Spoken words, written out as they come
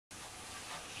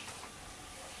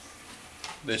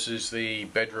This is the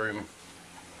bedroom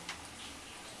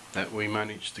that we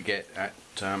managed to get at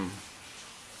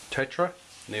Tetra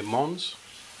near Mons.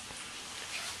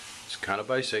 It's kind of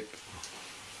basic.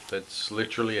 That's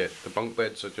literally it. The bunk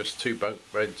beds are just two bunk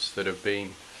beds that have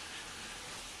been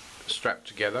strapped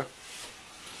together.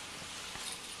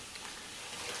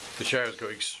 The shower's got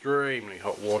extremely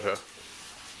hot water.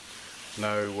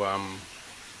 No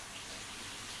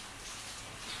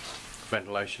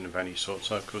ventilation of any sort,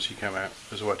 so of course you come out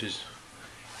as wet as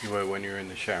you were when you're in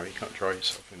the shower. You can't dry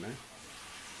yourself in there.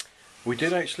 We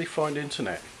did actually find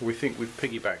internet. We think we've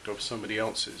piggybacked off somebody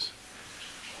else's.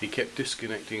 He kept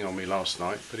disconnecting on me last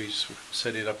night, but he's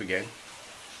set it up again,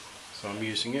 so I'm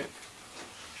using it.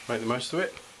 Make the most of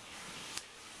it.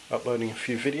 Uploading a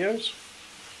few videos.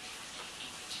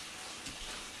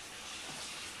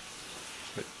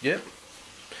 But yeah,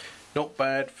 not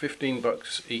bad. 15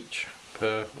 bucks each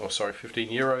per, or sorry, 15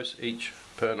 euros each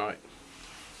per night.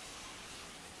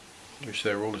 Wish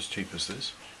they were all as cheap as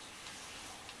this.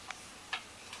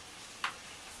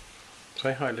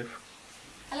 Say hi, Liv.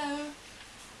 Hello.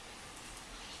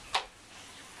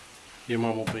 Your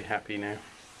mum will be happy now.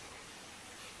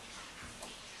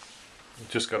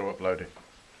 Just got to upload it.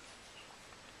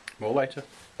 More later.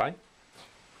 Bye.